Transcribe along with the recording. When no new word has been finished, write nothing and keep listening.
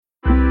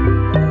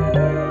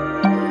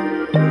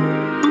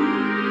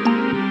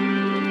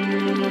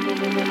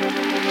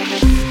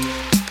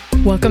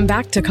Welcome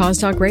back to Cause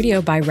Talk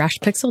Radio by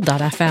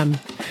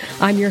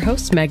RashPixel.fm. I'm your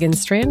host, Megan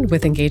Strand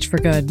with Engage for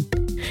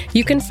Good.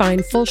 You can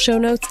find full show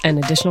notes and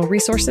additional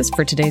resources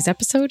for today's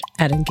episode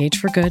at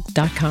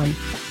engageforgood.com.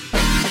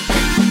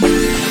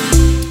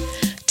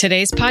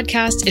 Today's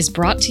podcast is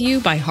brought to you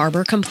by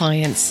Harbor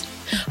Compliance.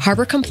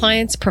 Harbor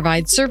Compliance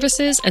provides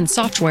services and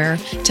software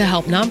to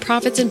help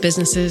nonprofits and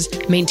businesses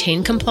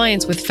maintain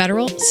compliance with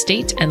federal,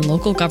 state, and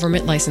local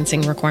government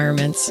licensing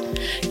requirements.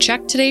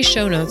 Check today's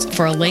show notes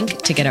for a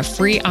link to get a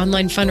free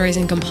online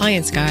fundraising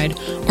compliance guide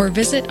or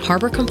visit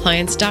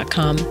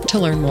harborcompliance.com to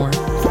learn more.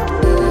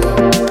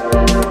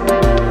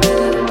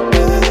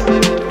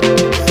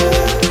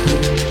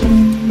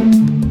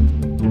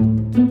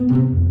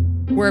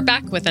 We're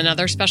back with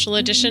another special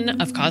edition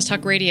of Cause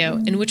Talk Radio,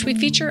 in which we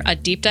feature a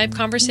deep dive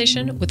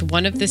conversation with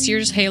one of this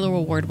year's Halo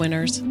Award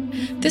winners.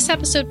 This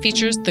episode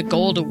features the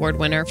Gold Award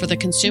winner for the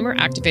Consumer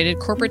Activated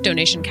Corporate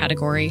Donation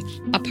category,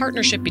 a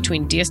partnership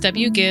between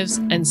DSW Gives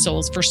and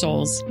Souls for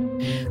Souls.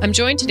 I'm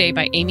joined today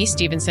by Amy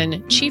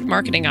Stevenson, Chief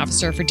Marketing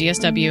Officer for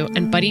DSW,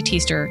 and Buddy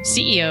Teaster,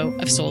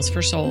 CEO of Souls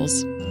for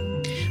Souls.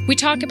 We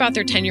talk about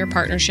their 10-year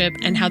partnership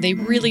and how they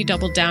really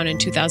doubled down in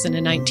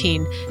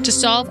 2019 to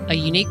solve a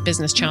unique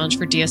business challenge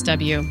for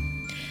DSW.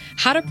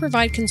 How to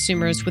provide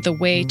consumers with a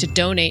way to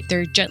donate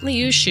their gently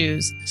used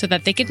shoes so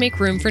that they could make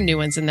room for new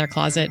ones in their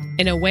closet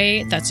in a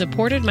way that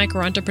supported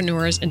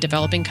micro-entrepreneurs in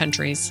developing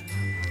countries.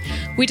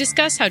 We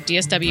discuss how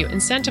DSW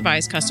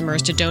incentivized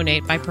customers to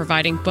donate by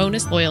providing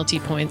bonus loyalty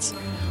points,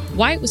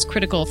 why it was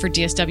critical for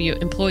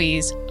DSW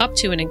employees, up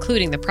to and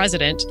including the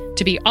president,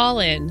 to be all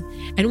in,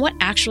 and what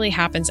actually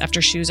happens after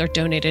shoes are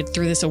donated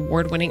through this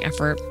award-winning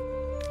effort.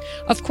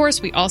 Of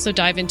course, we also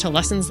dive into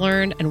lessons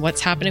learned and what's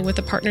happening with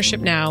the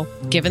partnership now,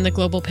 given the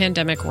global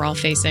pandemic we're all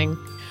facing.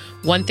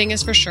 One thing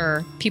is for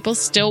sure, people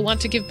still want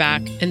to give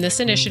back, and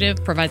this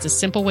initiative provides a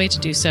simple way to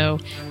do so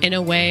in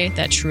a way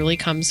that truly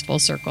comes full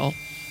circle.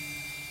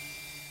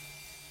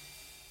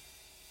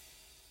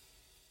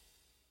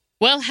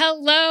 Well,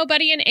 hello,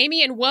 Buddy and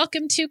Amy, and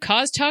welcome to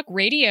Cause Talk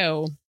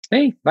Radio.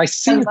 Hey, nice to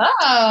see you.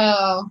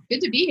 Hello.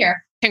 Good to be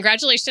here.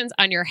 Congratulations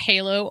on your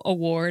Halo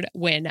Award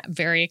win.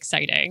 Very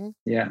exciting.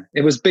 Yeah,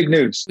 it was big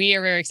news. We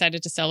are very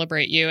excited to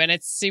celebrate you, and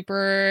it's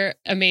super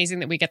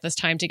amazing that we get this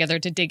time together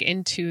to dig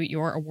into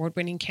your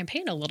award-winning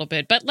campaign a little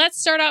bit. But let's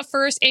start out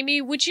first.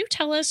 Amy, would you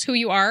tell us who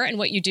you are and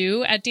what you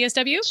do at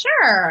DSW?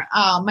 Sure.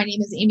 My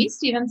name is Amy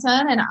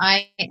Stevenson, and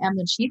I am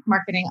the Chief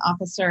Marketing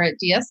Officer at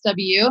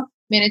DSW,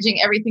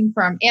 managing everything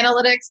from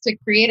analytics to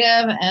creative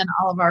and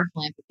all of our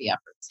philanthropy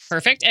efforts.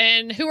 Perfect.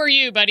 And who are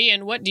you, Buddy,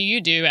 and what do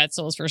you do at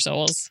Souls for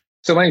Souls?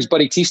 So my name is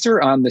Buddy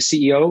Teaster. I'm the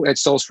CEO at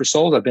Souls for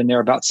Souls. I've been there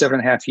about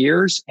 7.5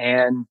 years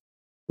and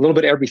a little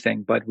bit of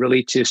everything, but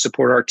really to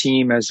support our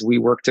team as we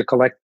work to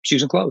collect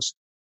shoes and clothes.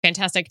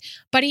 Fantastic.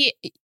 Buddy,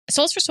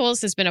 Souls for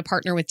Souls has been a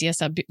partner with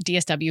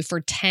DSW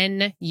for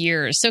 10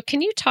 years. So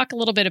can you talk a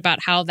little bit about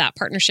how that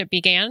partnership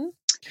began?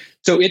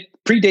 So it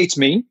predates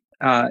me.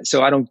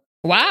 So I don't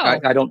Wow.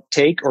 I don't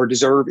take or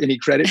deserve any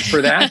credit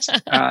for that.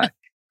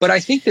 But I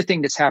think the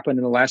thing that's happened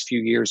in the last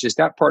few years is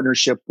that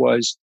partnership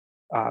was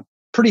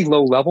pretty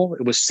low level.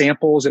 It was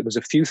samples. It was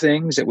a few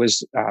things. It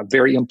was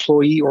very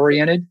employee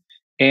oriented.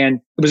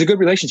 And it was a good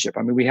relationship.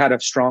 I mean, we had a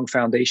strong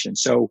foundation.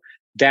 So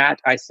that,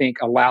 I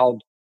think, allowed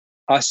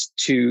us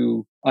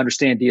to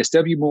understand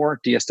DSW more,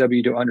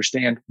 DSW to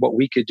understand what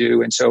we could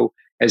do. And so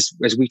as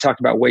we talked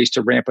about ways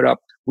to ramp it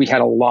up, we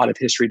had a lot of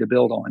history to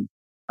build on.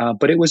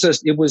 But it was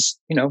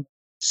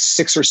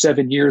 6 or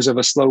 7 years of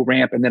a slow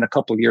ramp and then a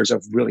couple of years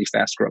of really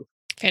fast growth.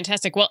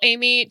 Fantastic. Well,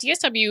 Amy,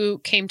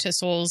 DSW came to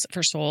Souls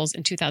for Souls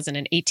in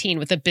 2018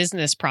 with a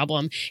business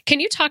problem. Can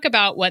you talk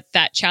about what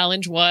that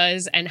challenge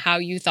was and how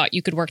you thought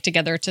you could work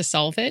together to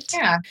solve it?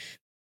 Yeah.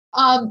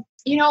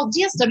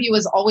 DSW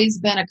has always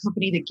been a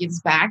company that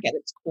gives back at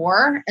its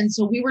core. And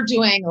so we were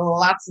doing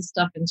lots of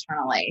stuff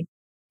internally.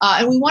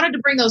 And we wanted to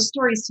bring those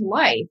stories to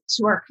life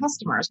to our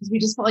customers because we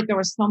just felt like there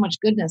was so much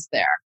goodness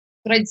there.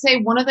 But I'd say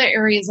one of the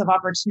areas of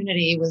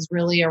opportunity was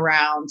really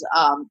around,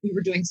 we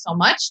were doing so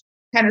much,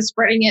 kind of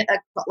spreading it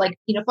like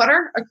peanut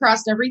butter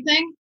across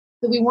everything,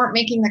 that we weren't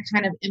making the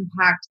kind of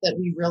impact that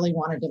we really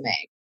wanted to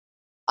make.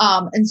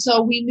 And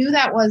so we knew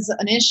that was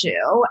an issue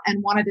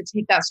and wanted to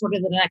take that sort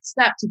of the next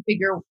step to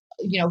figure,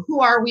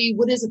 who are we?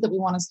 What is it that we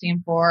want to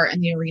stand for in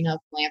the arena of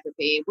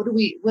philanthropy?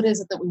 What is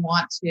it that we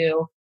want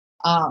to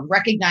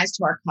recognize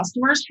to our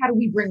customers? How do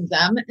we bring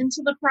them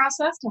into the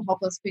process to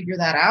help us figure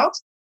that out?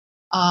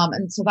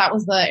 And so that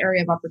was the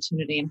area of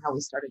opportunity and how we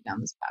started down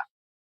this path.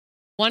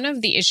 One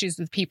of the issues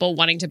with people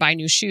wanting to buy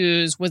new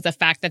shoes was the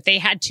fact that they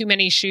had too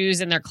many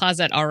shoes in their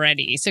closet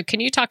already. So can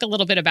you talk a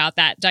little bit about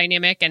that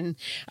dynamic and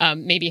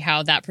maybe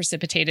how that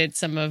precipitated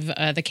some of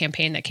the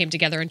campaign that came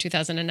together in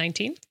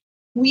 2019?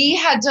 We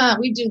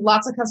do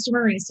lots of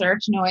customer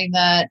research, knowing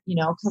that,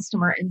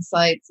 customer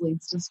insights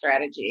leads to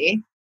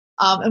strategy.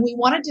 And we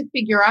wanted to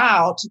figure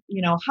out,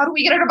 how do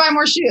we get her to buy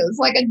more shoes?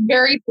 Like a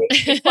very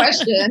big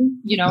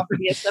question, for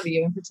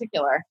DSW in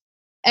particular.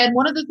 And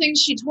one of the things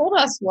she told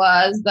us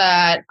was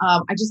that I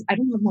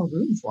don't have more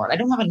room for it. I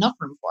don't have enough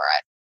room for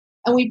it.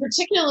 And we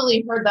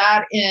particularly heard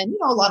that in,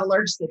 a lot of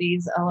large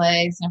cities,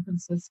 LA, San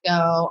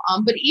Francisco,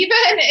 but even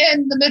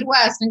in the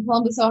Midwest, in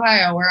Columbus,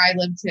 Ohio, where I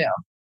live too.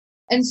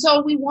 And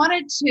so we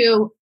wanted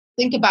to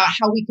think about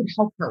how we could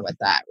help her with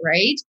that,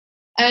 right?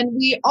 And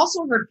we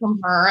also heard from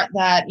her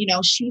that,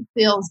 she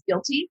feels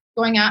guilty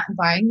going out and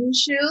buying new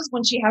shoes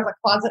when she has a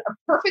closet of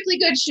perfectly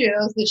good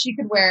shoes that she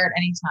could wear at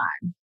any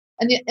time.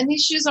 And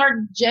these shoes are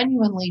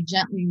genuinely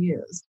gently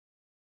used.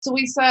 So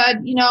we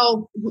said,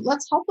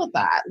 let's help with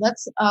that.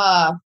 Let's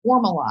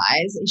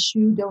formalize a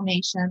shoe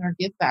donation or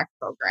give back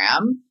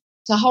program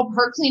to help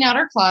her clean out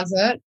her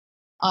closet,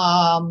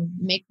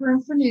 make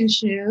room for new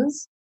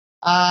shoes.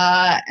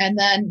 And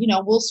then,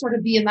 we'll sort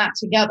of be in that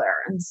together.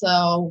 And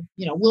so,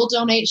 we'll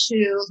donate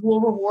shoes, we'll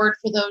reward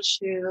for those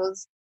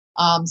shoes,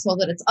 so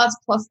that it's us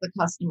plus the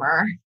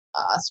customer,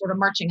 sort of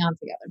marching on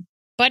together.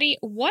 Buddy,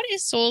 what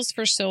is Soles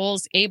for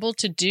Souls able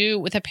to do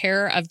with a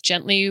pair of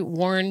gently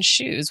worn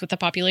shoes with the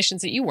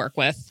populations that you work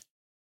with?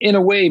 In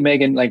a way,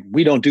 Megan,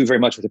 we don't do very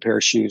much with a pair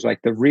of shoes.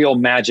 The real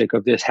magic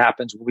of this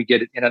happens when we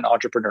get it in an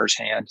entrepreneur's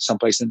hand,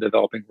 someplace in the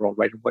developing world,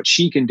 right? And what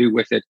she can do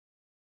with it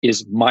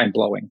is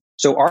mind-blowing.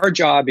 So our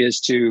job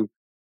is to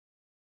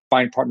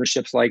find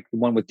partnerships like the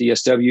one with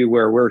DSW,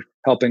 where we're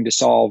helping to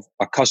solve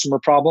a customer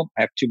problem.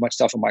 I have too much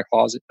stuff in my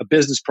closet. A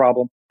business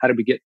problem. How do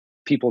we get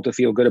people to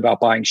feel good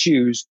about buying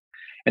shoes?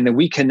 And then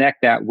we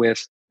connect that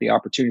with the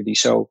opportunity.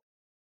 So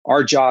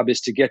our job is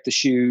to get the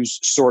shoes,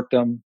 sort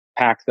them,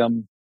 pack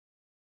them,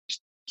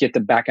 get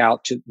them back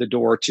out to the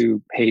door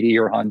to Haiti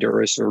or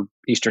Honduras or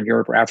Eastern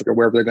Europe or Africa,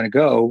 wherever they're going to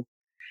go,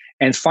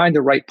 and find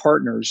the right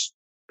partners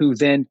who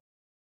then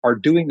are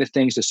doing the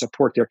things to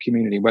support their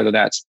community, whether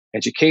that's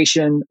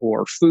education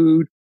or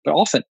food, but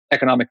often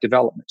economic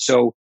development.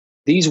 So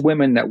these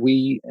women that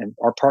we and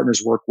our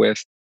partners work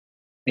with,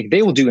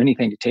 they will do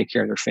anything to take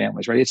care of their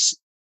families, right?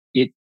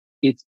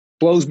 It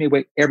blows me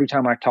away every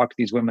time I talk to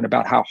these women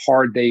about how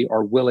hard they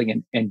are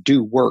willing and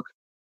do work.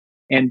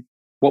 And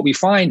what we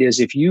find is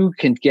if you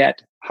can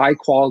get high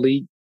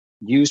quality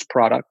used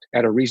product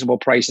at a reasonable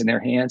price in their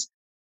hands,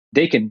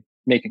 they can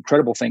make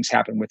incredible things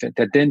happen with it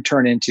that then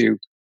turn into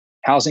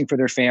housing for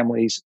their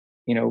families,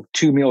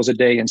 2 meals a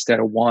day instead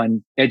of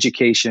one,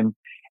 education.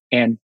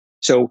 And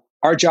so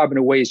our job in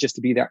a way is just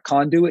to be that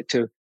conduit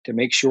to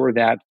make sure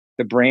that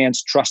the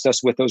brands trust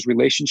us with those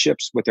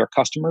relationships with their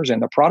customers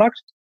and the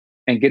product,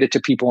 and get it to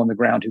people on the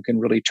ground who can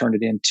really turn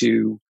it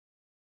into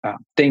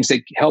things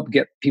that help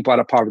get people out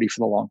of poverty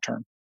for the long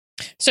term.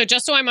 So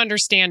just so I'm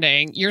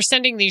understanding, you're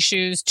sending these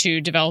shoes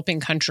to developing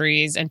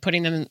countries and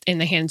putting them in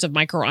the hands of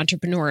micro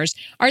entrepreneurs.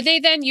 Are they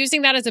then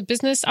using that as a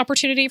business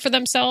opportunity for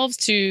themselves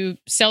to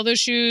sell those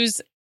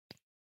shoes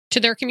to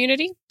their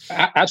community?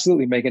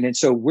 Absolutely, Megan. And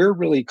so we're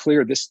really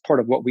clear. This part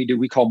of what we do,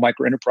 we call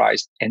micro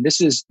enterprise. And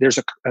there's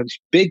a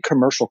big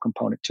commercial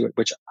component to it,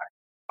 which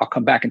I'll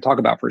come back and talk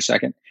about for a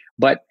second.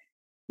 But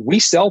we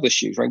sell the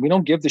shoes, right? We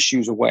don't give the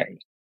shoes away.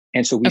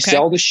 And so we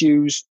sell the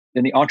shoes,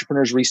 then the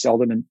entrepreneurs resell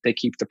them and they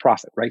keep the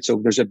profit, right? So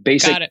there's a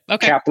basic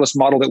capitalist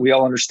model that we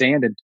all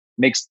understand and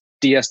makes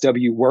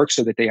DSW work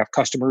so that they have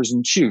customers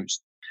and shoes.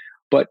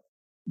 But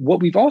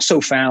what we've also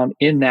found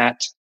in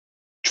that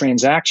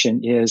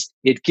transaction is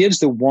it gives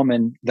the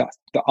woman, the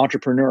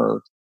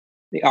entrepreneur,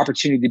 the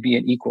opportunity to be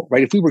an equal,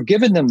 right? If we were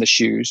giving them the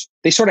shoes,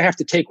 they sort of have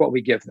to take what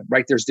we give them,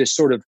 right? There's this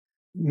sort of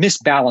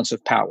misbalance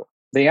of power.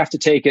 They have to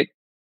take it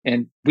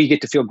and we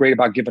get to feel great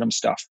about giving them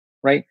stuff,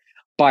 right?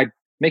 By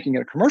making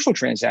it a commercial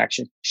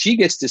transaction, she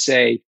gets to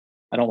say,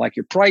 I don't like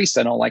your price.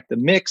 I don't like the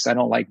mix. I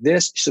don't like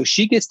this. So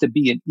she gets to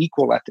be an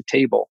equal at the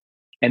table.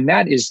 And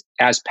that is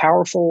as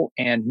powerful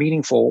and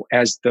meaningful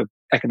as the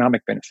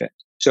economic benefit.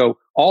 So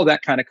all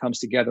that kind of comes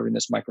together in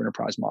this micro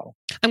enterprise model.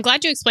 I'm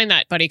glad you explained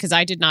that, buddy, because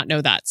I did not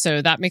know that.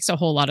 So that makes a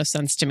whole lot of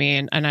sense to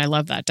me. And I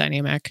love that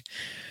dynamic.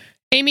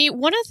 Amy,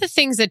 one of the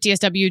things that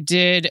DSW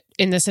did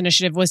in this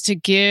initiative was to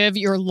give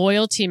your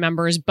loyalty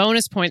members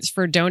bonus points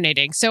for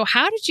donating. So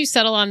how did you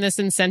settle on this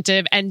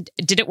incentive and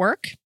did it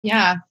work?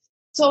 Yeah.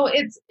 So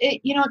it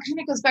kind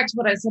of goes back to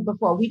what I said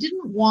before. We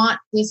didn't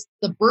want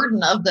the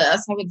burden of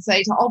this, I would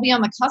say, to all be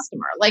on the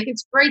customer.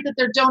 It's great that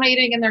they're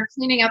donating and they're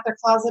cleaning out their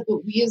closet,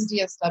 but we as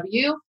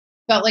DSW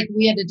felt like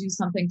we had to do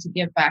something to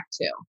give back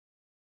to.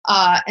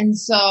 And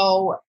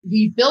so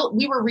we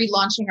were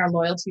relaunching our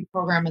loyalty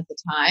program at the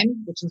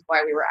time, which is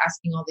why we were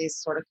asking all these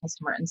sort of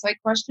customer insight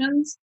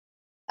questions.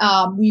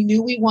 We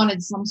knew we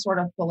wanted some sort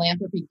of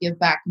philanthropy give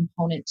back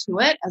component to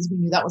it, as we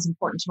knew that was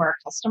important to our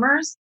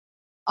customers.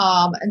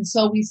 And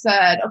so we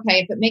said,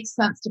 okay, if it makes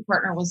sense to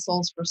partner with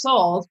Soles for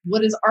Souls,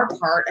 what is our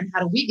part and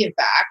how do we give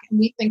back? And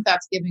we think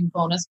that's giving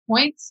bonus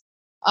points,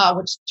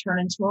 which turn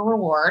into a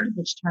reward,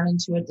 which turn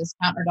into a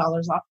discount or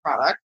dollars off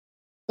product.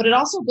 But it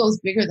also goes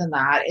bigger than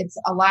that. It's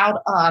allowed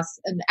us,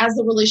 and as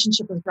the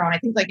relationship has grown, I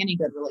think like any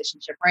good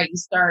relationship, right? You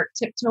start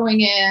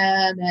tiptoeing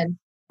in and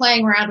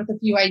playing around with a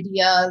few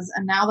ideas.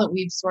 And now that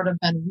we've sort of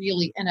been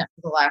really in it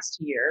for the last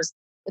 2 years,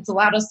 it's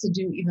allowed us to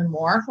do even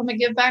more from a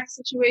give back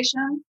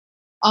situation.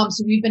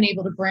 So we've been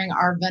able to bring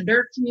our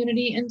vendor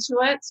community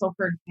into it. So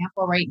for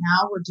example, right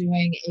now we're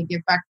doing a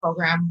give back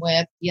program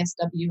with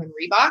DSW and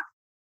Reebok.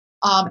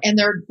 And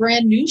they're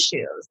brand new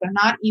shoes. They're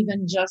not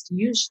even just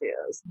used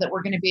shoes that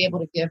we're going to be able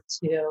to give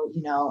to,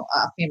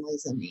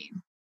 families in need.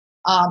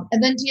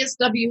 And then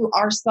DSW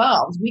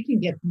ourselves,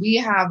 we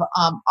have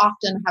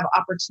often have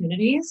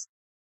opportunities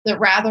that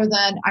rather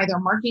than either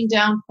marking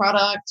down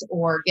product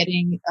or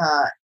getting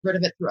rid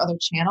of it through other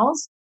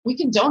channels, we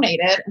can donate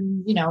it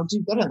and,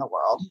 do good in the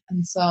world.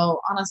 And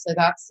so honestly,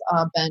 that's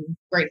been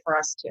great for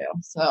us too.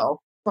 So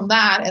from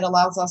that, it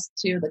allows us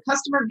the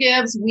customer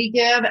gives, we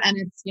give, and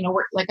it's,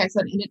 we're, like I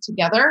said, in it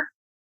together,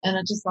 and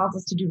it just allows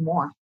us to do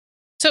more.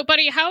 So,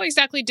 Buddy, how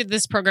exactly did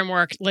this program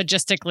work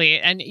logistically?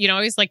 And, I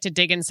always like to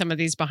dig in some of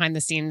these behind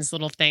the scenes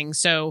little things.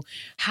 So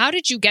how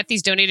did you get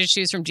these donated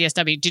shoes from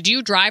DSW? Did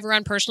you drive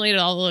around personally to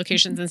all the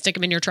locations and stick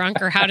them in your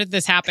trunk? Or how did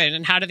this happen?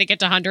 And how did they get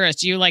to Honduras?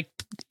 Do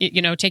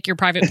you take your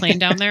private plane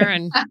down there?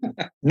 And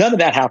none of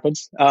that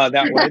happens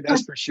that way,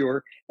 that's for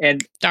sure.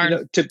 And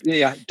darn.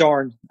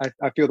 Darn,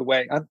 I feel the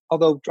way.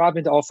 Although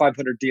driving to all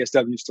 500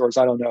 DSW stores,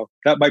 I don't know.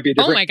 That might be a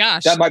different. Oh my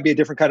gosh, that might be a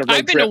different kind of road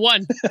I've been trip. to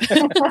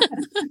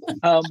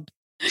one.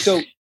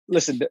 So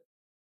listen,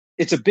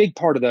 it's a big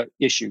part of the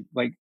issue.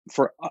 Like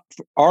for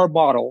our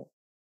model,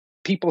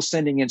 people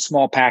sending in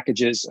small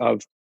packages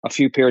of a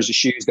few pairs of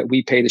shoes that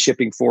we pay the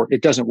shipping for,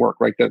 it doesn't work,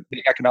 right? The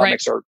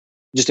economics are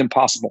just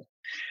impossible.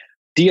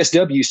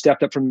 DSW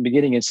stepped up from the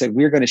beginning and said,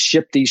 we're going to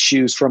ship these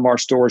shoes from our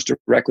stores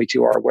directly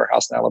to our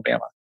warehouse in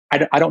Alabama.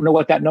 I don't know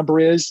what that number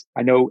is.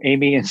 I know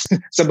Amy and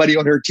somebody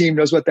on her team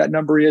knows what that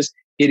number is.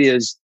 It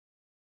is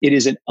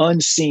an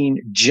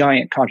unseen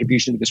giant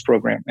contribution to this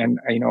program. And,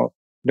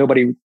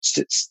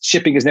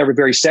 shipping is never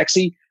very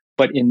sexy,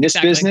 but in this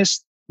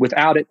business,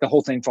 without it, the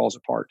whole thing falls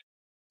apart.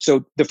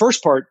 So the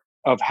first part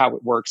of how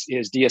it works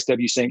is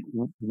DSW saying,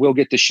 we'll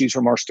get the shoes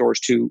from our stores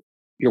to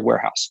your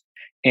warehouse.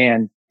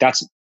 And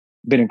that's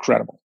been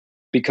incredible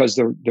because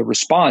the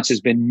response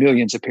has been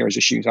millions of pairs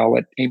of shoes. I'll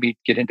let Amy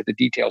get into the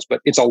details, but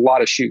it's a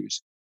lot of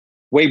shoes,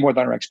 way more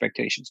than our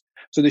expectations.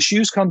 So the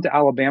shoes come to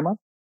Alabama,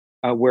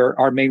 where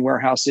our main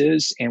warehouse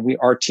is, and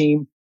our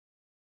team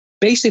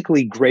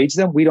basically grades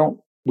them. We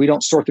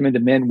don't sort them into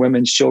men,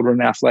 women, children,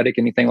 athletic,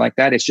 anything like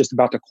that. It's just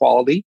about the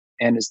quality.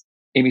 And as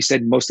Amy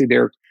said, mostly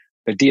the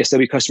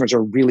DSW customers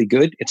are really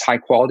good. It's high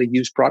quality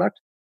used product.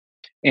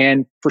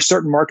 And for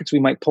certain markets, we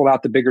might pull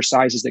out the bigger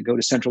sizes that go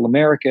to Central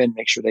America and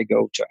make sure they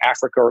go to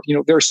Africa. Or,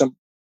 there are some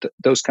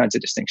those kinds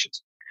of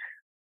distinctions.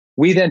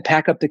 We then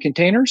pack up the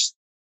containers,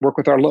 work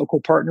with our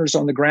local partners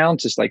on the ground,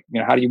 just like,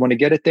 how do you want to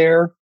get it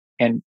there?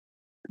 And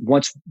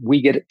once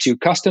we get it to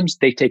customs,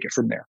 they take it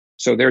from there.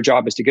 So their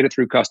job is to get it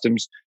through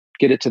customs,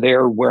 get it to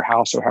their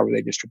warehouse or however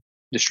they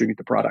distribute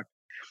the product.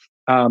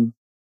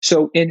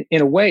 So in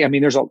a way,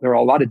 there are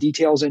a lot of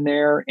details in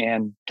there,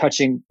 and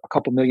touching a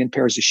couple million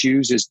pairs of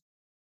shoes is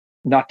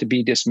not to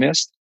be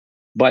dismissed.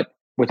 But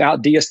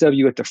without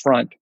DSW at the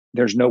front,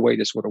 there's no way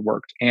this would have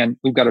worked. And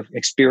we've got an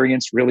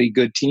experienced, really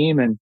good team,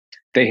 and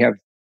they have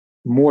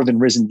more than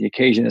risen to the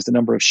occasion as the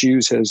number of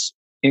shoes has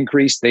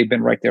increased. They've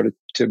been right there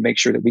to make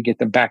sure that we get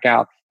them back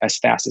out as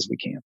fast as we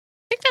can.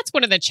 I think that's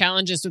one of the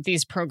challenges with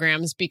these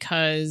programs,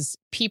 because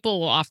people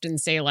will often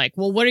say like,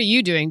 well, what are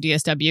you doing,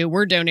 DSW?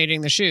 We're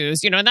donating the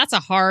shoes, and that's a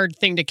hard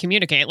thing to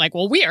communicate. Like,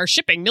 well, we are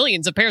shipping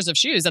millions of pairs of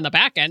shoes on the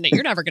back end that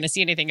you're never going to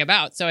see anything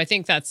about. So I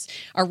think that's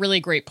a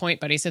really great point,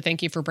 Buddy. So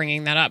thank you for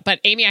bringing that up.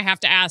 But Amy, I have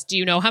to ask, do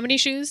you know how many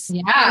shoes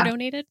are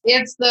donated?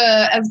 It's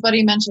as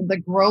Buddy mentioned, the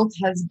growth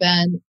has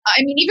been,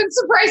 even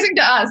surprising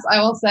to us, I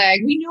will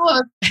say. We knew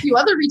of a few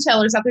other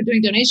retailers out there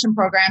doing donation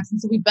programs. And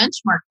so we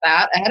benchmarked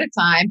that ahead of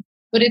time.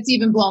 But it's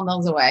even blown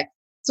those away.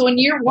 So in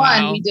year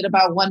one, we did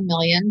about 1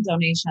 million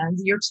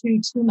donations. Year two,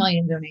 2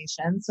 million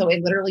donations. So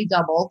it literally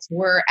doubled.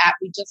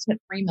 We just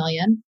hit 3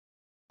 million.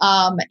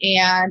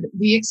 And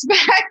we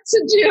expect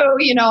to do,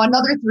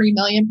 another 3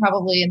 million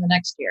probably in the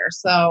next year.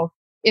 So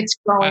it's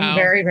growing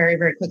very, very,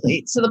 very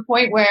quickly, to the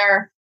point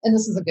where, and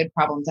this is a good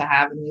problem to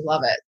have and we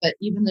love it, but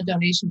even the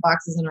donation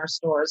boxes in our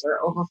stores are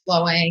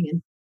overflowing,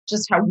 and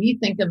just how we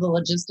think of the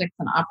logistics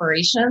and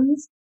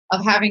operations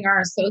of having our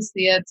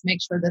associates make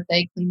sure that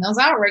they clean those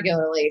out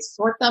regularly,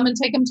 sort them and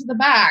take them to the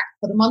back,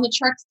 put them on the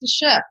trucks to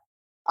ship.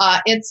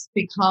 It's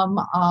become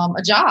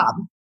a job.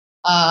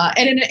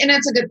 And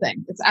it's a good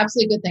thing. It's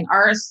absolutely a good thing.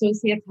 Our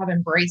associates have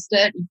embraced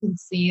it. You can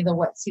see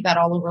that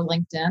all over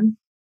LinkedIn,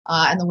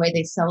 and the way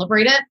they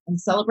celebrate it and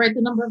celebrate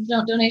the number of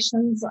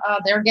donations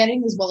they're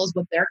getting, as well as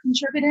what they're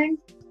contributing.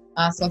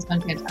 So it's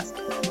been fantastic.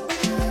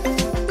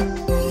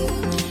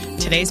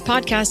 Today's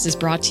podcast is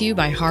brought to you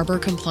by Harbor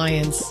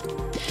Compliance.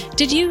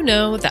 Did you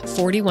know that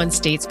 41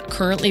 states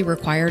currently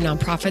require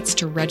nonprofits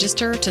to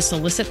register to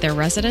solicit their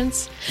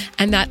residents?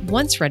 And that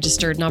once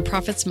registered,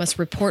 nonprofits must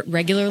report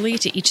regularly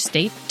to each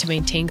state to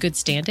maintain good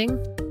standing?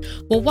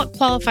 Well, what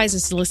qualifies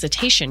as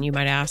solicitation, you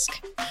might ask?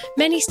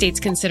 Many states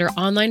consider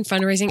online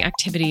fundraising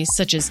activities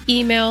such as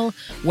email,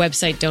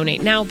 website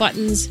donate now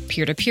buttons,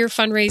 peer-to-peer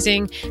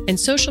fundraising, and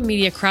social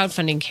media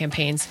crowdfunding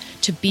campaigns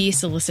to be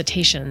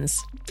solicitations.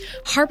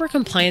 Harbor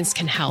Compliance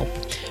can help.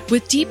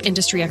 With deep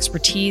industry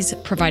expertise,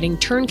 providing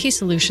turnkey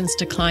solutions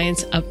to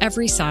clients of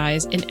every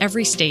size in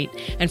every state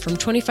and from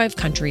 25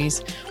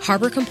 countries,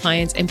 Harbor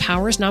Compliance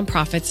empowers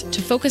nonprofits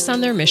to focus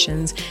on their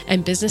missions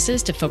and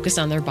businesses to focus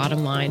on their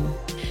bottom line.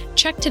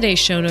 Check today's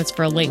show notes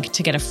for a link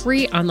to get a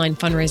free online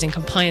fundraising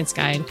compliance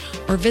guide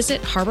or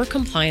visit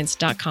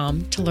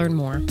harborcompliance.com to learn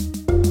more.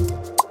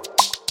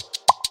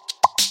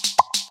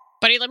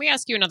 Buddy, let me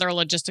ask you another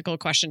logistical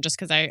question just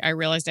because I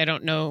realized I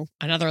don't know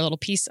another little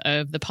piece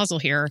of the puzzle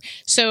here.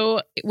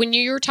 So when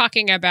you're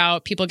talking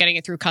about people getting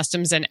it through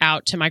customs and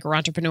out to micro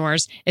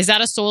entrepreneurs, is that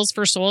a souls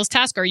for souls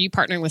task, or are you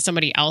partnering with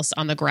somebody else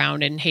on the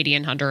ground in Haiti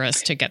and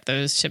Honduras to get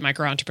those to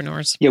micro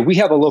entrepreneurs? Yeah, we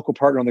have a local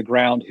partner on the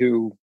ground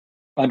who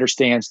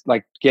understands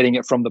like getting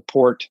it from the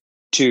port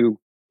to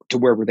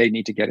wherever they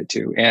need to get it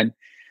to. And,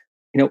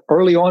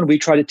 early on, we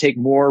tried to take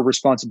more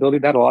responsibility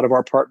of that. A lot of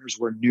our partners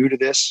were new to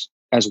this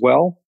as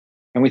well.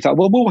 And we thought,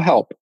 well, we'll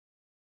help.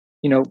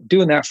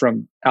 Doing that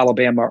from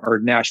Alabama or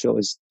Nashville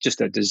is just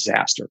a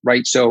disaster,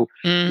 right? So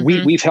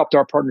we've helped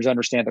our partners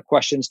understand the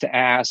questions to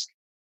ask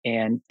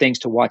and things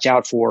to watch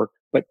out for.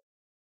 But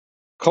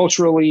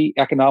culturally,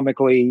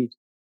 economically,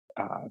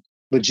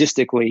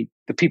 logistically,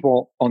 the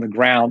people on the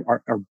ground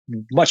are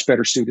much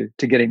better suited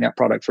to getting that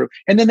product through.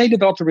 And then they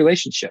develop the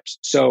relationships.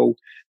 So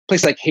a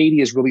place like Haiti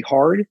is really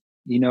hard,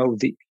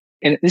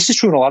 and this is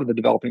true in a lot of the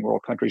developing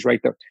world countries, right?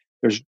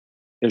 There's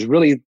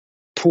really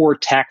poor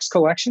tax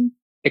collection,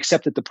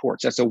 except at the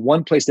ports. That's the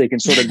one place they can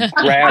sort of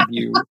grab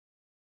you.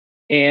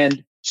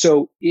 And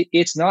so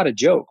it's not a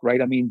joke,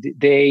 right? I mean,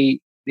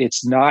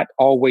 it's not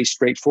always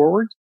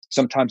straightforward.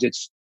 Sometimes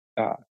it's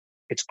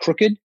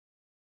crooked.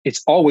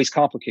 It's always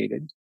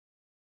complicated.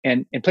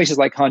 And in places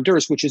like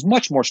Honduras, which is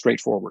much more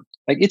straightforward,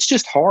 like it's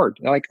just hard.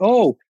 Like,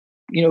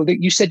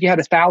 you said you had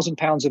 1,000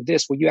 pounds of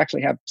this. Well, you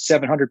actually have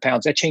 700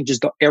 pounds. That changes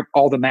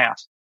all the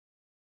math.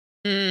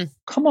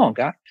 Come on,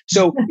 guy.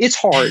 So it's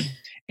hard.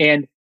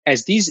 And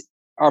as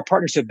our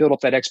partners have built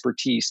up that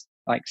expertise,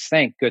 like,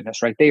 thank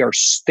goodness, right? They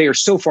are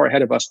so far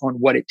ahead of us on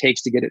what it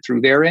takes to get it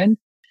through their end.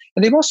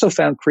 And they've also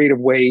found creative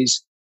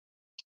ways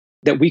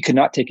that we could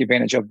not take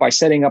advantage of by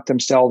setting up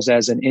themselves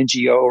as an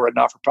NGO or a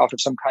not-for-profit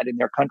of some kind in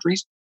their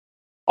countries.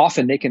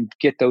 Often they can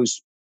get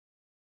those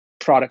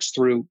products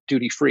through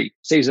duty-free,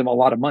 saves them a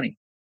lot of money,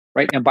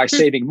 right? And by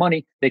saving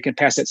money, they can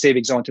pass that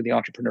savings on to the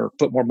entrepreneur,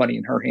 put more money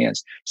in her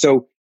hands.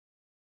 So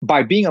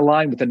by being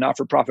aligned with a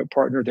not-for-profit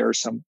partner, there are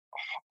some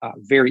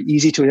very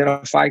easy to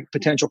identify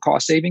potential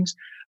cost savings,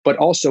 but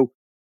also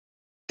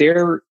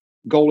their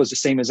goal is the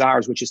same as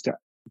ours, which is to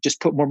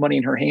just put more money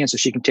in her hands so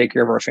she can take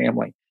care of our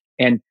family.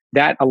 And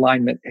that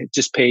alignment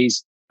just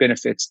pays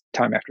benefits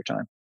time after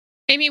time.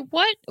 Amy,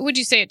 what would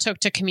you say it took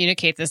to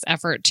communicate this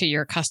effort to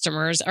your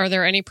customers? Are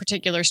there any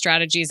particular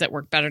strategies that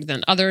work better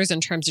than others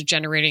in terms of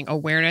generating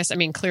awareness? I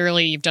mean,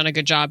 clearly you've done a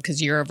good job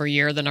because year over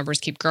year, the numbers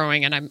keep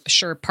growing. And I'm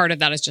sure part of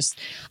that is just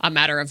a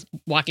matter of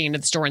walking into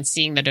the store and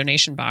seeing the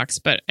donation box.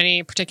 But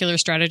any particular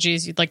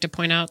strategies you'd like to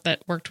point out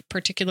that worked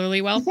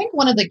particularly well? I think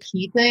one of the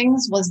key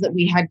things was that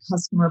we had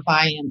customer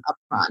buy-in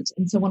upfront.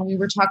 And so when we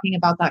were talking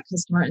about that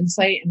customer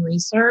insight and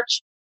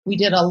research, we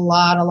did a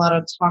lot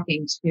of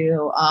talking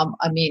to,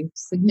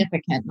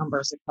 significant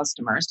numbers of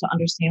customers to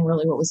understand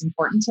really what was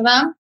important to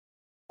them.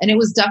 And it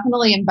was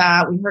definitely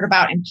we heard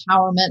about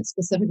empowerment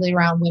specifically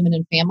around women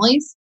and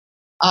families,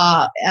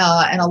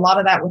 and a lot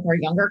of that with our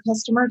younger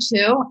customer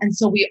too. And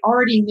so we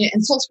already knew,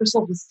 and Souls for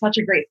Souls was such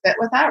a great fit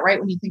with that,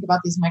 right? When you think about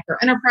these micro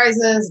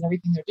enterprises and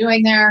everything they're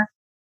doing there.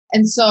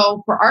 And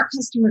so for our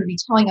customer to be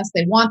telling us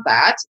they want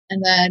that,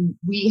 and then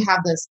we have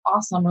this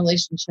awesome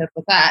relationship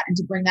with that, and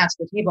to bring that to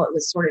the table, it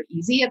was sort of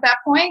easy at that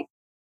point,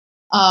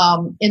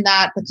 in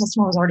that the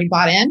customer was already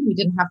bought in. We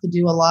didn't have to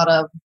do a lot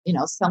of,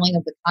 selling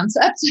of the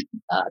concept,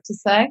 to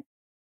say.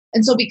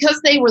 And so because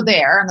they were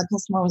there and the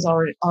customer was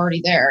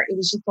already there, it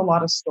was just a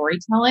lot of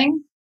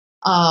storytelling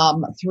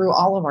through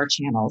all of our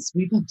channels.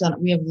 We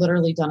have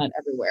literally done it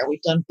everywhere.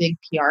 We've done big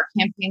PR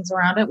campaigns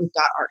around it. We've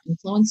got our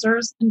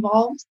influencers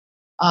involved.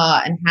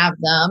 And have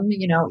them,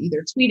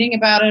 either tweeting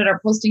about it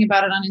or posting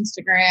about it on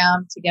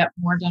Instagram to get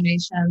more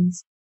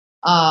donations.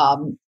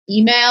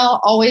 Email,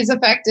 always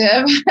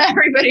effective.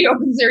 Everybody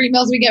opens their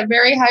emails. We get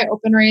very high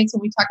open rates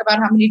when we talk about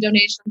how many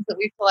donations that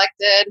we've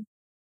collected.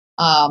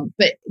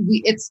 But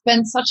it's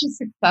been such a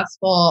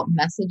successful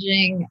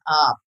messaging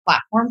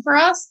platform for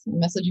us, a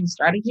messaging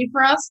strategy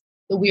for us,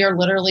 that we are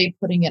literally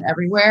putting it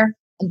everywhere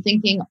and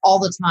thinking all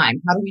the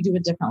time, how do we do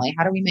it differently?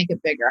 How do we make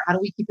it bigger? How do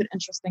we keep it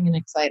interesting and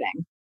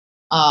exciting?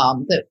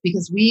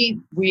 Because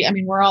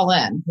we're all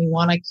in. We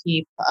want to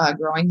keep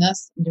growing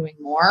this and doing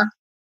more.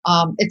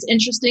 It's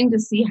interesting to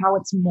see how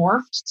it's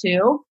morphed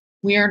too.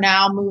 We are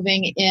now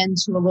moving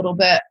into a little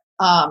bit,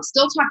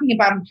 still talking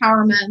about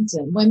empowerment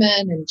and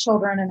women and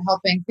children and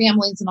helping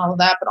families and all of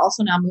that, but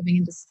also now moving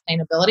into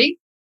sustainability.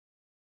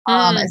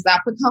 As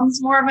that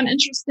becomes more of an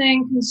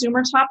interesting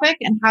consumer topic,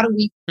 and how do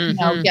we,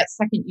 get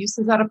second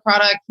uses out of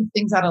product, keep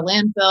things out of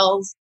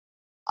landfills.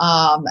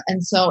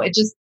 And so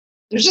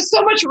there's just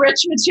so much rich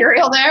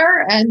material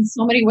there and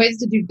so many ways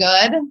to do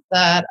good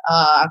that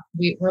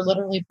we're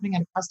literally putting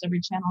it across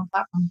every channel and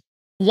platform.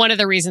 One of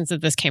the reasons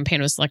that this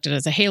campaign was selected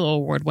as a Halo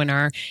Award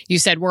winner, you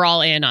said we're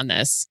all in on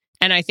this.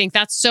 And I think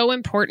that's so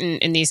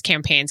important in these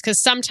campaigns because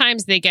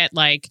sometimes they get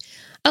like,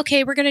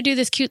 okay, we're going to do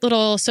this cute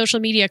little social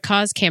media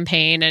cause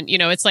campaign. And,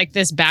 it's like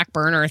this back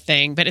burner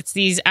thing, but it's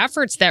these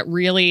efforts that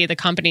really the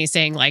company is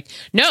saying like,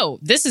 no,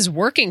 this is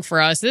working for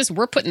us.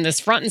 We're putting this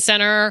front and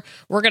center.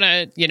 We're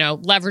going to,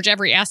 leverage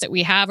every asset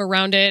we have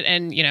around it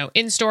and,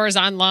 in stores,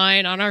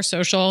 online, on our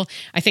social.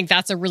 I think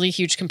that's a really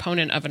huge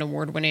component of an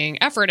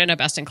award-winning effort and a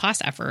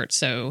best-in-class effort.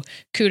 So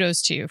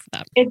kudos to you for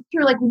that. It's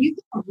true. Like when you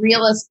think of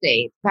real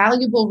estate,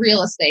 valuable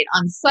real estate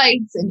on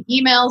sites and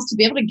emails, to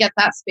be able to get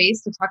that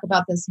space to talk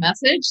about this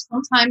message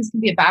sometimes can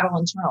be a battle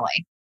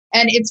internally.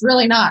 And it's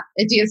really not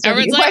at DSW.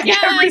 Everyone's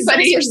like,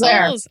 everybody is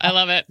there. I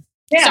love it.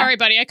 Yeah. Sorry,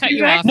 buddy, I cut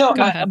you off. No,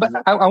 Go ahead. but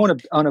I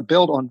want to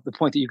build on the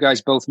point that you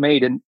guys both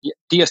made. And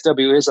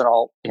DSW isn't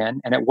all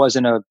in, and it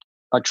wasn't a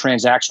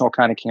transactional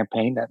kind of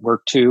campaign that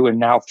worked 2 and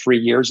now 3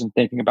 years and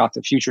thinking about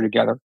the future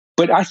together.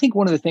 But I think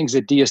one of the things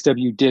that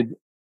DSW did,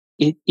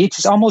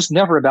 it's almost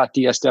never about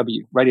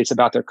DSW, right? It's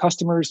about their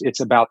customers. It's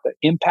about the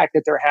impact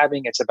that they're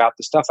having. It's about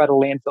the stuff out of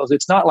landfills.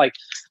 It's not like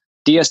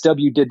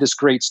DSW did this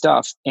great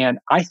stuff. And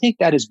I think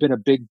that has been a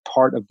big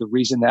part of the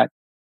reason that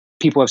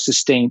people have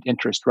sustained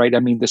interest, right? I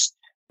mean,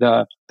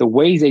 the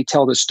way they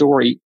tell the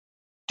story,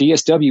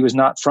 DSW is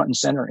not front and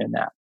center in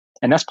that.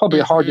 And that's probably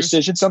a hard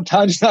decision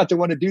sometimes not to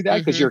want to do that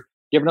because you're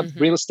giving up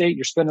real estate,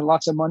 you're spending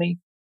lots of money.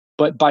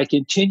 But by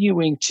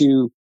continuing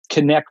to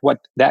connect what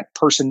that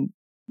person,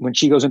 when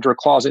she goes into her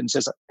closet and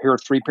says, here are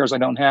 3 pairs I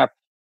don't have,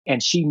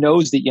 and she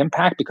knows the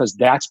impact because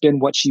that's been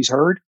what she's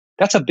heard,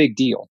 that's a big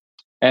deal.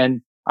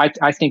 And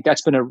I think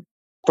that's been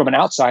from an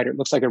outsider, it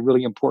looks like a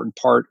really important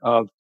part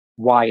of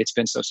why it's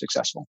been so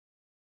successful.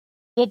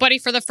 Well, buddy,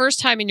 for the first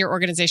time in your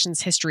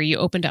organization's history, you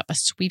opened up a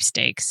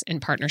sweepstakes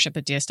in partnership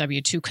with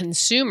DSW to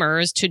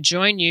consumers to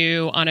join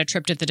you on a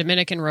trip to the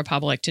Dominican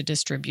Republic to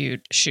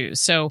distribute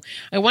shoes. So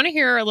I want to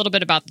hear a little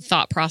bit about the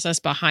thought process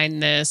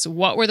behind this.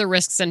 What were the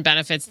risks and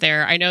benefits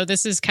there? I know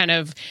this is kind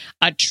of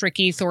a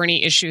tricky,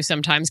 thorny issue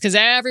sometimes because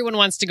everyone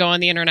wants to go on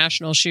the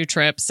international shoe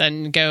trips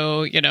and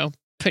go,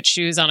 put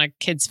shoes on a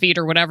kid's feet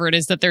or whatever it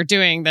is that they're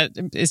doing that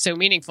is so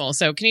meaningful.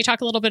 So can you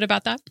talk a little bit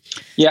about that?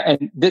 Yeah,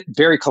 and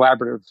very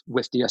collaborative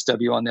with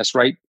DSW on this,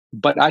 right?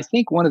 But I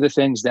think one of the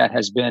things that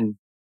has been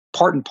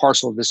part and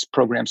parcel of this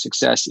program's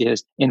success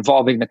is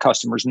involving the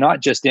customers,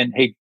 not just in,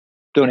 hey,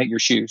 donate your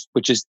shoes,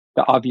 which is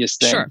the obvious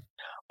thing, sure,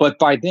 but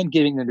by then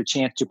giving them a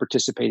chance to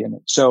participate in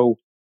it. So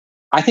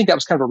I think that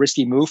was kind of a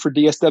risky move for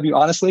DSW,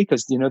 honestly,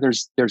 because,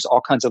 there's all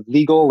kinds of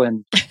legal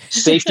and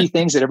safety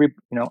things that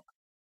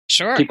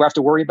sure, people have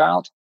to worry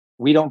about.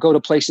 We don't go to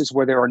places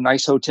where there are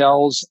nice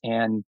hotels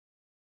and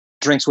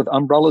drinks with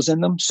umbrellas in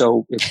them.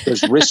 So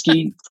it's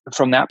risky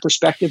from that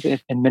perspective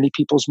in many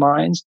people's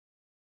minds.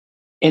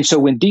 And so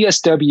when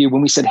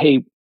we said,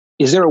 hey,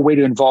 is there a way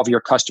to involve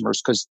your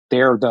customers? Because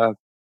they're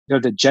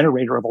the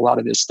generator of a lot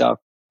of this stuff.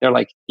 They're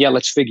like, yeah,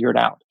 let's figure it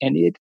out. And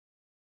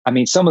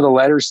some of the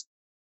letters,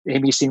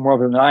 Amy's seen more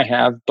of them than I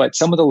have, but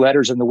some of the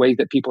letters and the way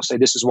that people say,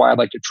 this is why I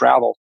like to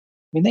travel.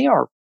 They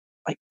are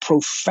like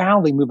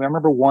profoundly moving. I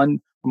remember one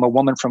from a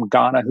woman from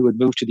Ghana who had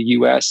moved to the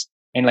US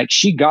and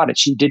she got it.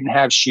 She didn't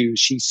have shoes.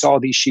 She saw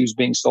these shoes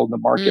being sold in the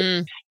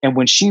market. And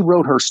when she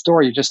wrote her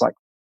story, just like,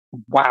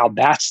 wow,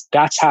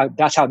 that's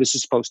how this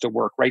is supposed to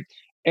work, right?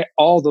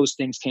 All those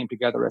things came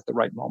together at the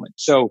right moment.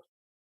 So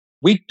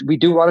we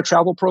do a lot of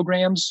travel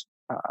programs.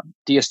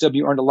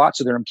 DSW earned a lot,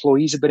 so their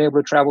employees have been able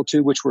to travel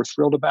too, which we're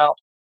thrilled about.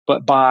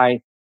 But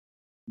by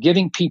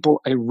giving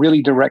people a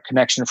really direct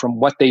connection from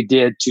what they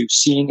did to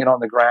seeing it on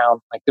the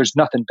ground, there's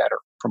nothing better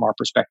from our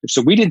perspective.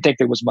 So we didn't think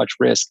there was much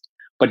risk,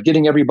 but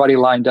getting everybody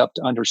lined up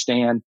to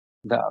understand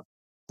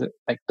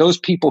those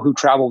people who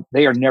travel,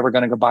 they are never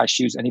going to go buy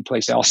shoes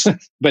anyplace else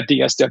but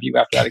DSW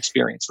after that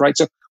experience, right?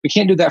 So we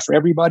can't do that for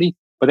everybody,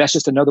 but that's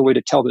just another way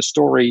to tell the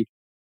story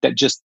that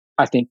just,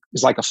 I think,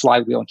 is like a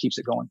flywheel and keeps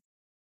it going.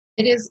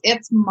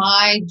 It's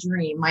my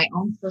dream, my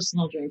own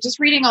personal dream. Just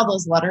reading all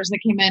those letters that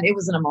came in, it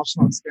was an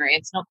emotional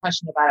experience, no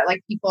question about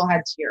it. People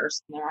had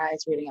tears in their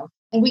eyes reading them.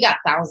 And we got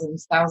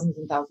thousands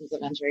and thousands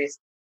of entries.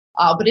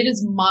 But it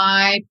is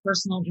my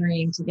personal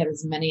dream to get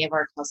as many of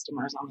our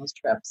customers on those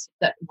trips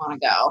that want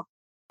to go.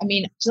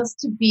 Just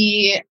to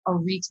be a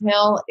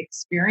retail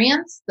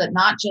experience that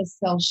not just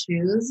sells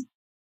shoes,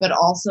 but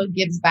also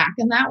gives back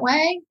in that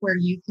way where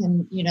you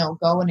can,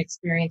 go and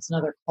experience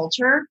another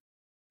culture.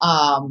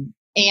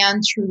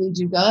 And truly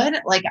do good.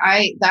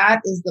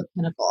 That is the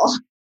pinnacle.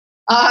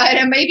 And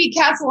it may be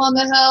Castle on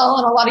the Hill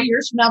and a lot of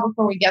years from now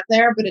before we get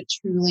there, but it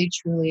truly,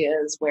 truly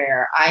is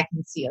where I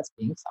can see us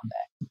being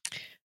someday.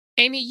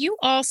 Amy, you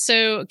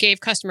also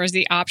gave customers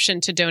the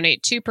option to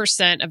donate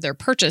 2% of their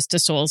purchase to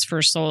Souls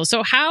for Souls.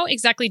 So how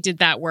exactly did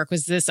that work?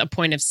 Was this a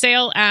point of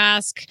sale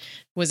ask?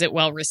 Was it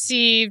well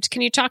received?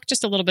 Can you talk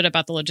just a little bit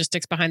about the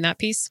logistics behind that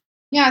piece?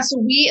 Yeah, so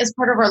we, as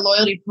part of our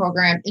loyalty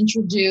program,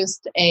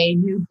 introduced a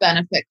new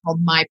benefit called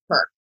My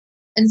Perk.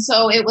 And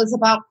so it was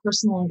about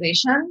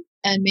personalization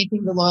and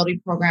making the loyalty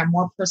program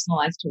more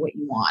personalized to what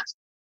you want.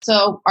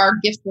 So our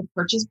gift with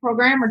purchase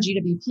program or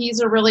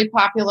GWPs are really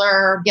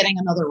popular. Getting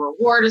another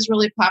reward is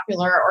really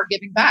popular, or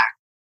giving back.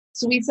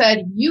 So we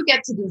said, you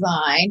get to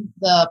design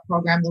the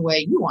program the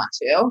way you want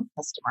to,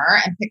 customer,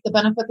 and pick the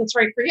benefit that's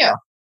right for you.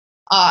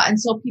 And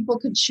so people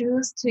could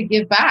choose to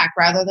give back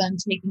rather than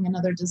taking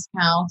another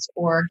discount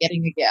or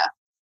getting a gift.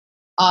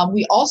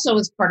 We also,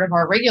 as part of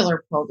our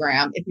regular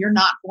program, if you're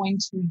not going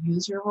to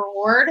use your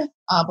reward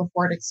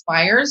before it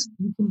expires,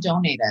 you can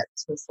donate it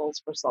to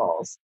Souls for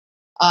Souls.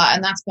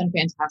 And that's been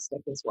fantastic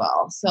as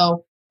well.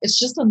 So it's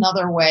just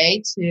another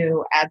way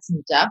to add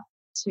some depth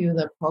to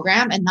the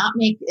program and not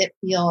make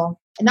retail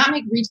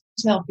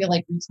feel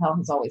like retail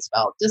has always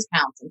felt,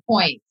 discounts and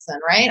points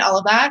and all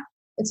of that.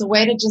 It's a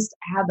way to just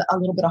add a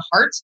little bit of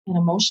heart and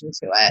emotion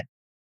to it.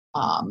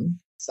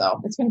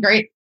 So it's been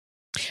great.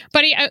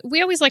 Buddy,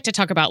 we always like to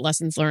talk about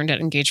lessons learned at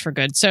Engage for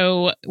Good.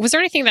 So was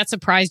there anything that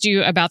surprised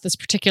you about this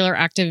particular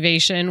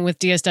activation with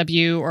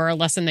DSW, or a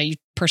lesson that you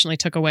personally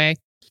took away?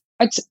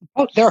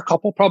 There are a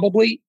couple,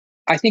 probably.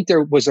 I think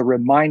there was a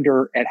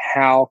reminder at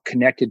how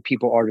connected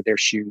people are to their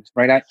shoes,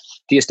 right?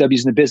 DSW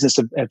is in the business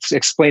of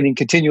explaining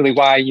continually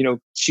why,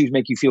 shoes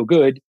make you feel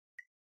good.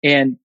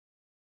 And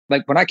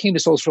like when I came to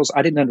Souls for Souls,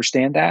 I didn't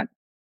understand that.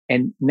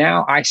 And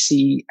now I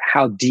see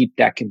how deep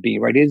that can be,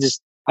 right?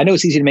 I know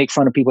it's easy to make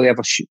fun of people that have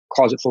a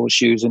closet full of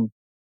shoes, and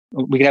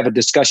we can have a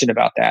discussion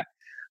about that.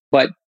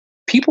 But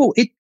people,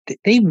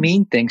 they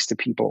mean things to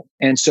people.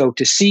 And so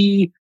to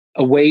see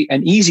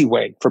an easy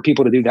way for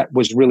people to do that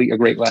was really a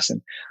great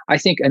lesson. I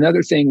think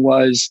another thing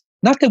was,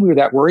 not that we were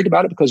that worried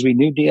about it because we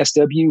knew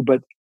DSW,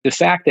 but the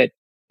fact that,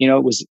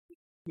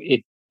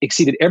 it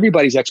exceeded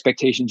everybody's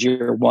expectations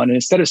year one. And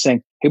instead of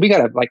saying, hey, we got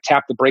to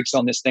tap the brakes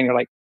on this thing, they're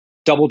like,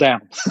 double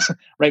down,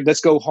 right?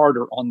 Let's go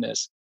harder on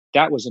this.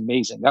 That was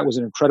amazing. That was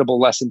an incredible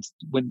lesson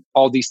when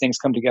all these things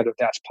come together, if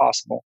that's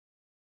possible.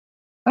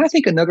 And I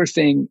think another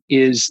thing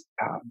is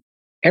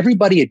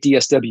everybody at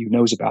DSW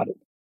knows about it.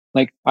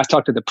 Like I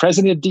talked to the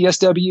president of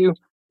DSW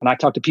and I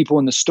talked to people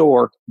in the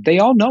store. They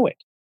all know it.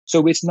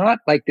 So it's not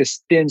like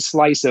this thin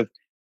slice of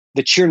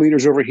the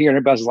cheerleaders over here and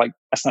everybody's like,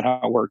 that's not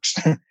how it works.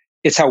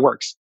 It's how it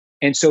works.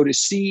 And so to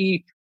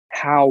see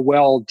how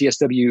well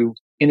DSW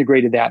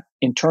integrated that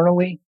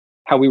internally,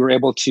 how we were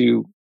able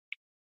to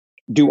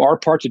do our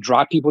part to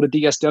draw people to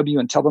DSW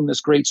and tell them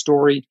this great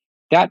story,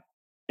 that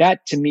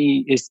to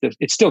me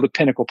it's still the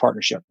pinnacle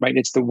partnership, right?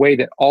 It's the way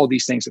that all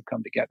these things have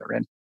come together.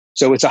 And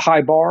so it's a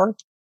high bar,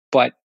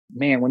 but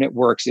man, when it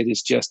works, it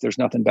is just, there's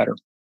nothing better.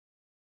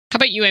 How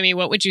about you, Amy?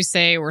 What would you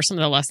say were some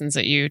of the lessons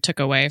that you took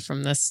away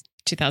from this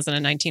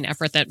 2019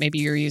 effort that maybe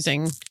you're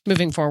using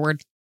moving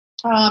forward?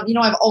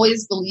 I've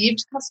always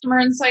believed customer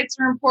insights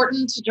are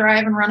important to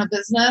drive and run a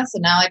business.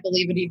 And now I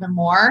believe it even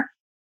more.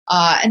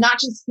 And not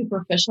just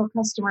superficial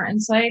customer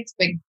insights,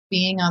 but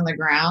being on the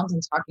ground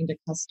and talking to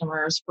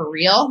customers for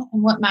real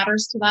and what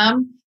matters to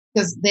them,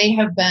 because they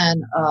have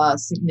been a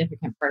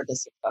significant part of the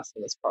success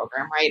of this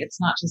program, right?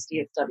 It's not just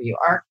DSW.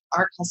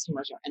 Our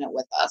customers are in it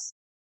with us.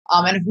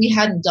 And if we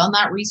hadn't done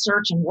that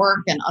research and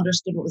work and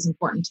understood what was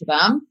important to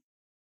them,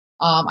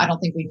 I don't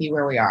think we'd be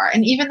where we are.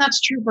 And even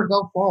that's true for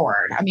go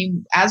forward. I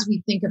mean, as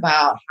we think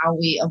about how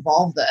we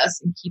evolve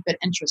this and keep it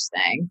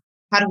interesting,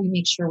 how do we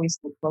make sure we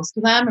stay close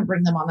to them and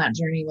bring them on that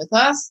journey with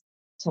us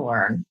to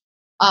learn?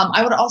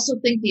 I would also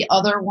think the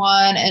other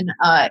one, and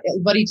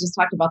Buddy just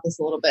talked about this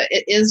a little bit,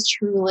 it is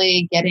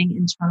truly getting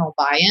internal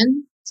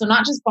buy-in. So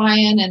not just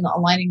buy-in and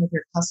aligning with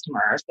your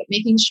customers, but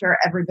making sure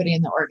everybody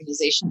in the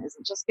organization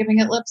isn't just giving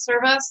it lip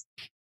service.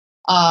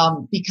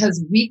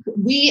 Because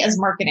we as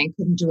marketing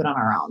couldn't do it on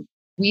our own.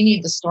 We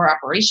need the store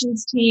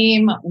operations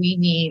team. We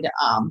need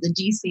the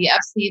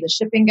DCFC, the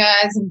shipping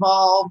guys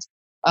involved.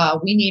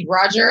 We need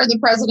Roger, the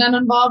president,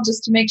 involved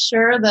just to make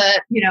sure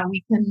that,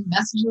 we can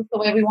message this the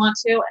way we want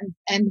to.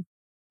 And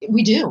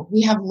we do.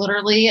 We have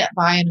literally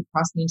buy-in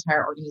across the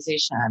entire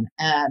organization.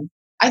 And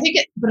I think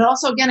but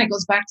also, again, it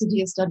goes back to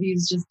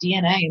DSW's just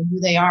DNA and who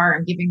they are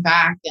and giving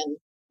back and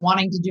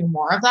wanting to do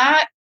more of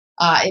that.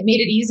 It made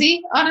it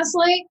easy,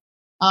 honestly.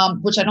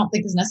 Which I don't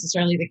think is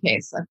necessarily the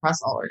case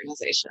across all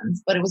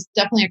organizations, but it was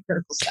definitely a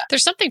critical step.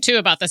 There's something too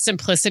about the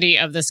simplicity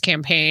of this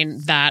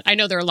campaign that I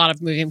know there are a lot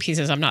of moving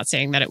pieces. I'm not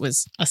saying that it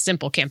was a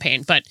simple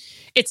campaign, but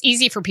it's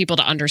easy for people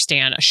to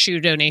understand. A shoe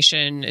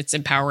donation, it's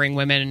empowering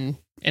women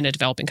in a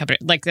developing country.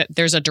 Like that,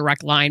 there's a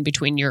direct line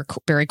between your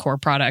very core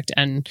product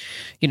and,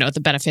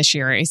 the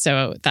beneficiary.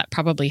 So that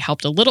probably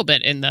helped a little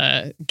bit in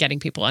the getting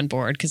people on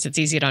board because it's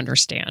easy to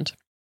understand.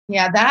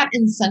 Yeah, that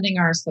and sending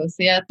our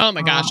associates. Oh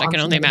my gosh, I can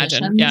only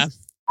imagine. Yeah.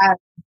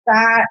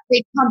 That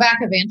they come back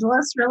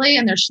evangelists really,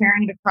 and they're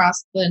sharing it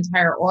across the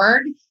entire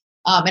org.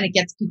 And it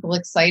gets people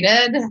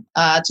excited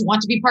to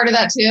want to be part of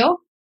that too,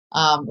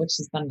 which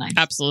has been nice.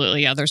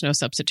 Absolutely. Yeah, there's no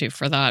substitute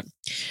for that.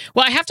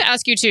 Well, I have to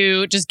ask you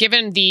too, just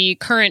given the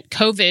current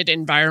COVID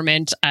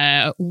environment,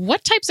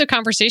 what types of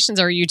conversations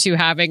are you two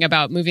having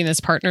about moving this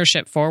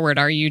partnership forward?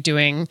 Are you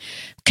doing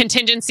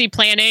contingency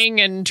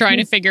planning and trying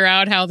to figure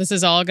out how this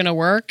is all going to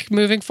work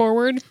moving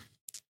forward?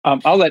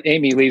 I'll let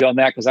Amy lead on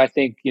that because I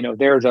think,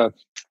 they're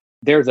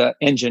the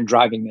engine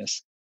driving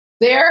this.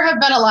 There have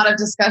been a lot of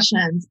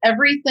discussions.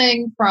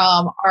 Everything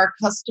from are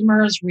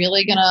customers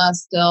really going to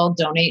still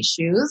donate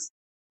shoes?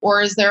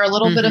 Or is there a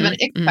little bit of an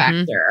ick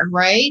factor,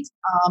 right?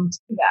 To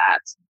that.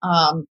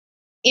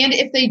 And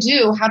if they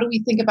do, how do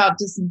we think about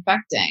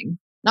disinfecting?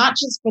 Not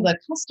just for the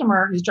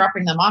customer who's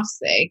dropping them off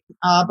sake,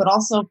 but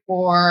also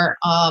for,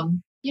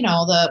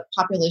 the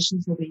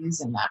populations who will be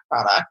using that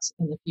product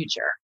in the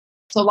future.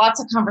 So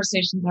lots of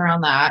conversations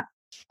around that.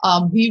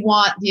 We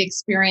want the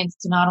experience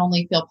to not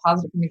only feel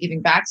positive from a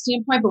giving back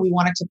standpoint, but we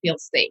want it to feel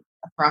safe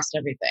across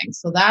everything.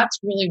 So that's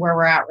really where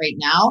we're at right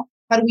now.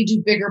 How do we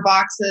do bigger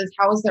boxes?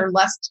 How is there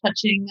less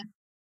touching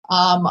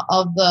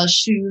of the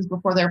shoes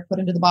before they're put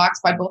into the box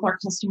by both our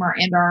customer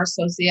and our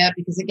associate?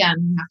 Because again,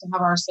 we have to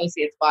have our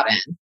associates bought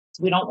in.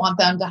 So we don't want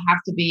them to have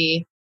to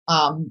be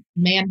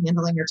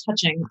manhandling or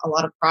touching a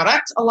lot of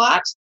product a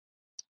lot.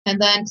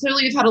 And then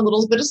clearly we've had a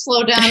little bit of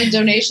slowdown in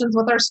donations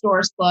with our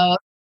stores closed.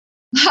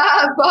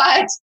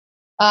 But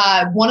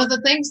one of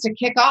the things to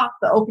kick off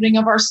the opening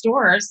of our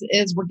stores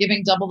is we're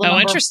giving double the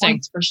number of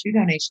points for shoe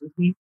donations.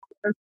 We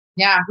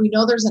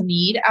know there's a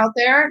need out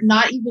there,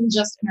 not even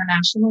just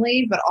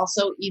internationally, but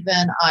also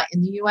even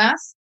in the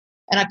U.S.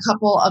 And a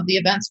couple of the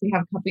events we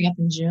have coming up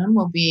in June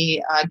will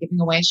be giving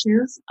away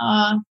shoes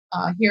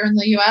here in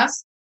the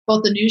U.S.,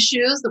 both the new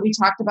shoes that we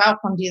talked about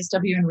from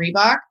DSW and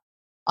Reebok,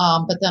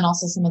 but then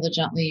also some of the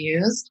gently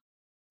used.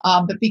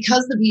 But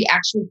because we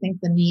actually think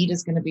the need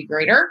is going to be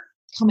greater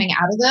coming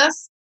out of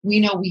this, we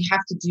know we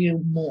have to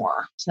do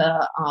more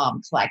to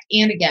collect.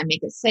 And again,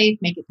 make it safe,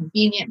 make it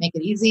convenient, make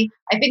it easy.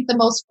 I think the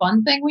most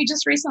fun thing we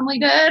just recently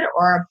did,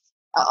 or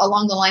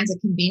along the lines of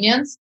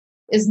convenience,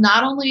 is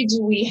not only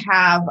do we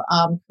have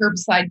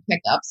curbside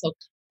pickup, so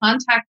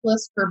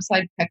contactless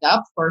curbside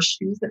pickup for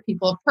shoes that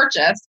people have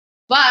purchased,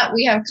 but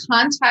we have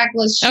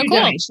contactless shoe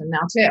donation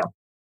now too.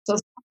 So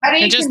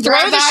somebody and just can throw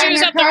drive the by in shoes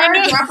their out the car,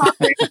 window. drop off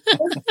their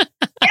shoes.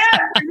 Yeah,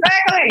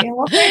 exactly. And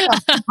we'll take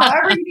them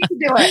however you need to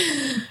do it.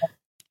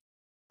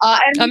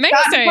 And we've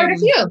got quite a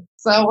few.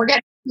 So we're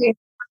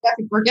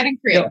getting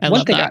creative.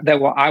 One thing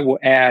that I will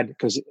add,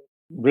 because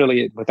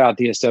really without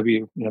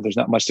DSW, there's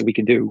not much that we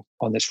can do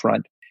on this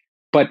front.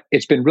 But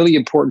it's been really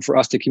important for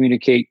us to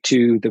communicate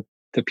to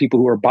the people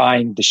who are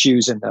buying the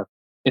shoes in the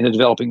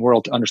developing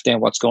world to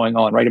understand what's going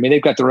on, right? I mean,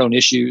 they've got their own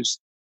issues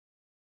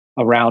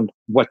around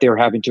what they're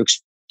having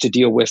to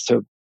deal with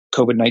to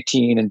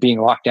COVID-19 and being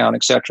locked down,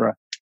 et cetera.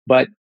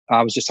 But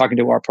I was just talking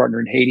to our partner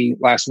in Haiti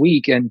last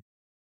week, and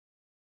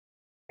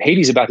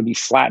Haiti's about to be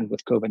flattened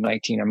with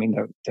COVID-19. I mean,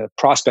 the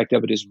prospect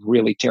of it is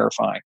really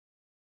terrifying.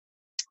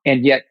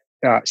 And yet,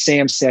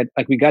 Sam said,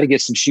 we got to get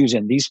some shoes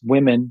in. These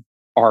women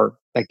are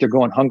they're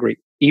going hungry.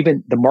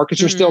 Even the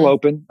markets are still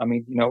open. I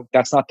mean,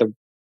 that's not the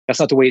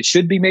way it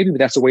should be, maybe, but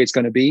that's the way it's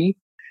going to be.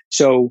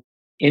 So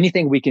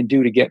anything we can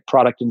do to get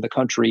product in the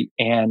country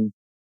and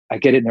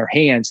get it in their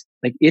hands,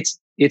 it's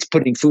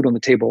putting food on the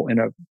table in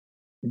a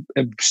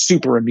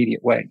super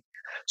immediate way.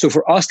 So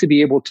for us to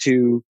be able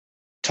to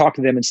talk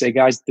to them and say,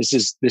 guys, this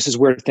is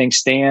where things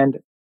stand.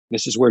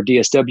 This is where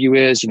DSW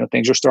is.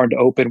 Things are starting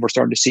to open. We're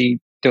starting to see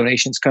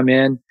donations come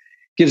in.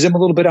 Gives them a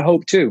little bit of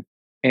hope too.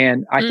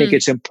 And I think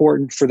it's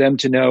important for them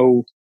to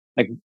know,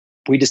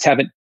 we just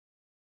haven't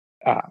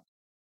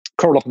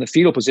curled up in the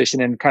fetal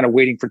position and kind of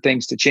waiting for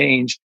things to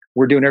change.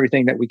 We're doing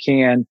everything that we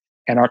can.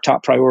 And our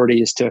top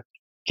priority is to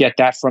get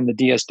that from the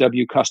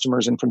DSW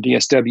customers and from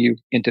DSW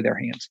into their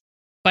hands.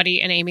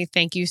 Buddy and Amy,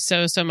 thank you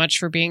so much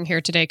for being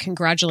here today.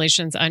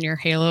 Congratulations on your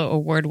Halo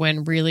Award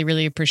win. Really,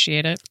 really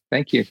appreciate it.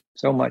 Thank you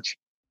so much.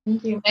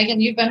 Thank you,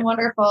 Megan. You've been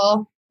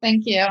wonderful.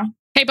 Thank you.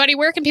 Hey, buddy,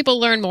 where can people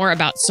learn more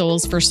about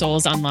Souls for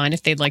Souls online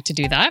if they'd like to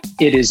do that?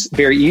 It is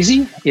very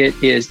easy. It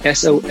is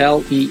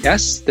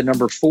SOLES, the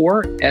number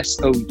 4,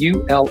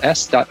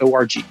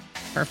 SOULS.org.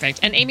 Perfect.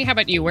 And Amy, how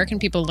about you? Where can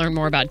people learn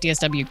more about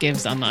DSW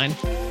Gives online?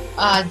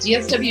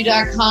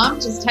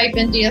 DSW.com. Just type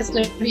in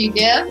DSW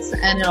Gives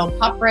and it'll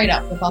pop right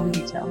up with all the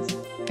details.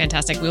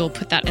 Fantastic. We will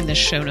put that in the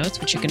show notes,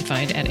 which you can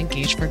find at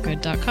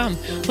engageforgood.com.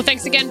 Well,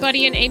 thanks again,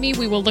 Buddy and Amy.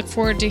 We will look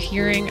forward to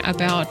hearing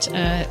about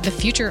the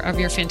future of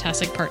your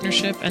fantastic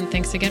partnership. And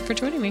thanks again for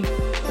joining me.